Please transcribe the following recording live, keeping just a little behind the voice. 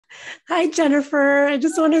Hi, Jennifer. I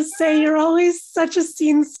just want to say you're always such a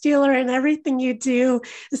scene stealer in everything you do,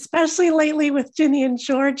 especially lately with Ginny and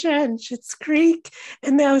Georgia and Schitt's Creek,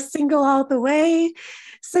 and now Single All the Way.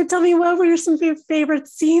 So tell me, what were some of your favorite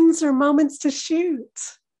scenes or moments to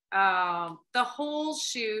shoot? The whole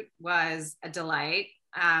shoot was a delight.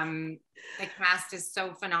 The cast is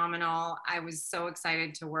so phenomenal. I was so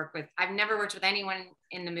excited to work with, I've never worked with anyone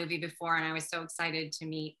in the movie before, and I was so excited to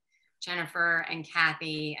meet Jennifer and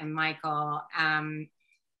Kathy and Michael, and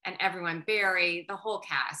everyone, Barry, the whole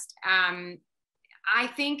cast. I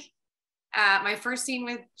think my first scene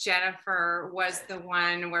with Jennifer was the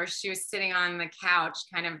one where she was sitting on the couch,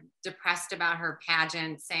 kind of depressed about her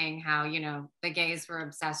pageant, saying how, the gays were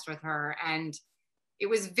obsessed with her. And it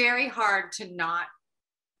was very hard to not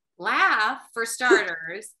laugh, for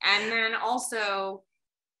starters, and then also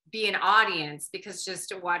be an audience, because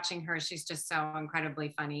just watching her, she's just so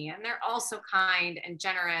incredibly funny. And they're also kind and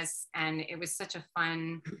generous. And it was such a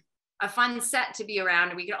fun set to be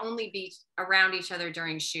around. We could only be around each other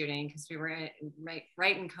during shooting because we were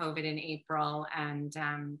right in COVID in April, and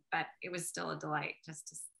but it was still a delight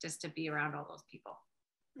just to be around all those people.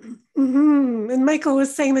 Mm-hmm. And Michael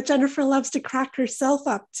was saying that Jennifer loves to crack herself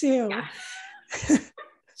up too. Yeah.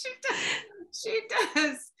 She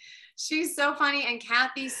does. She's so funny, and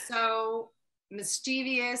Kathy's so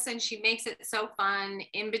mischievous, and she makes it so fun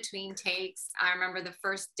in between takes. I remember the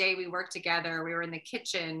first day we worked together, we were in the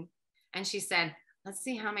kitchen, and she said, "Let's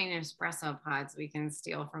see how many espresso pods we can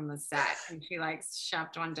steal from the set." And she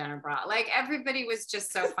shoved one down her bra. Everybody was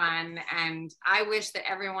just so fun. And I wish that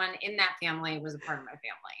everyone in that family was a part of my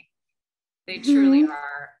family. They truly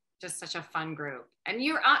are just such a fun group. And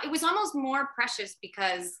it was almost more precious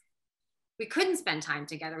because we couldn't spend time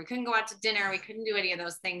together. We couldn't go out to dinner. We couldn't do any of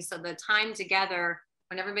those things. So the time together,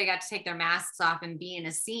 when everybody got to take their masks off and be in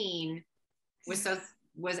a scene,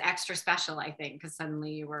 was extra special, I think, because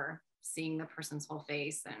suddenly you were seeing the person's whole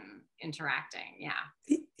face and interacting.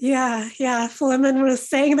 Yeah. Fleming was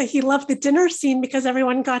saying that he loved the dinner scene because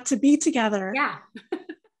everyone got to be together. Yeah.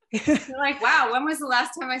 You're like, wow, when was the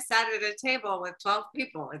last time I sat at a table with 12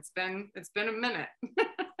 people? It's been a minute.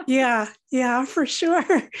 Yeah, for sure.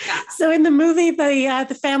 Yeah. So in the movie,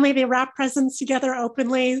 the family, they wrap presents together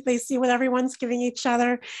openly. They see what everyone's giving each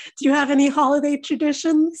other. Do you have any holiday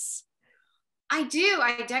traditions? I do.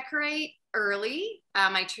 I decorate early.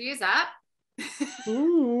 My tree is up.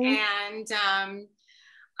 And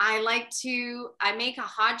I make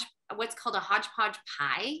what's called a hodgepodge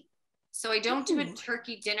pie. So I don't do a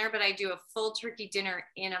turkey dinner, but I do a full turkey dinner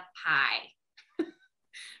in a pie.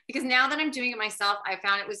 Because now that I'm doing it myself, I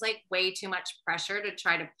found it was way too much pressure to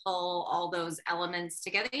try to pull all those elements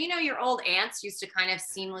together. Your old aunts used to kind of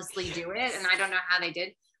seamlessly do it, and I don't know how they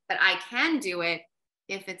did, but I can do it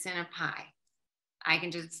if it's in a pie. I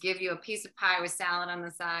can just give you a piece of pie with salad on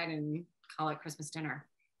the side and call it Christmas dinner.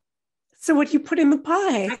 So what do you put in the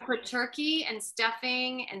pie? I put turkey and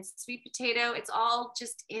stuffing and sweet potato. It's all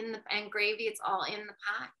just and gravy. It's all in the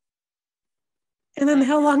pie. And then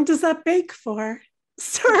how long does that bake for?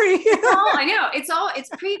 Sorry. I know. It's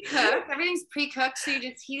pre-cooked. Everything's pre-cooked. So you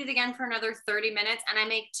just heat it again for another 30 minutes. And I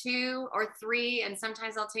make 2 or 3. And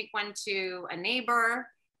sometimes I'll take one to a neighbor.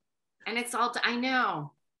 And it's all, I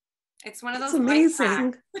know. It's one of those. It's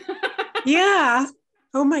amazing. Yeah.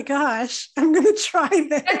 Oh my gosh. I'm going to try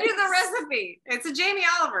this. Send you the recipe. It's a Jamie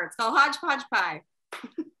Oliver. It's called hodgepodge pie.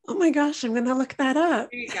 Oh my gosh. I'm going to look that up.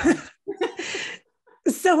 There you go.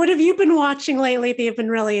 So what have you been watching lately that you've been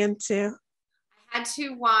really into? I had to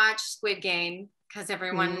watch Squid Game because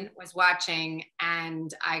everyone was watching,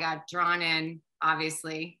 and I got drawn in,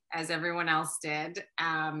 obviously, as everyone else did.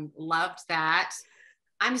 Loved that.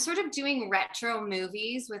 I'm sort of doing retro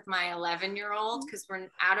movies with my 11-year-old because we're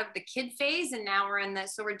out of the kid phase, and now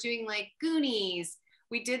so we're doing Goonies.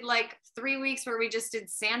 We did 3 weeks where we just did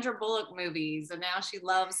Sandra Bullock movies, and now she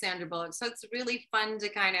loves Sandra Bullock. So it's really fun to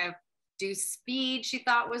kind of do Speed, she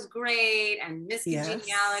thought was great, and Miss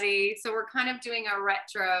Congeniality. So we're kind of doing a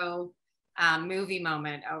retro movie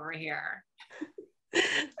moment over here.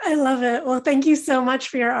 I love it. Well, thank you so much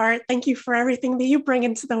for your art. Thank you for everything that you bring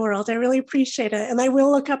into the world. I really appreciate it. And I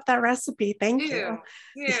will look up that recipe. Thank you.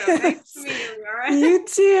 Nice to meet you. All right. You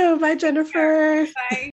too. Bye, Jennifer. Bye.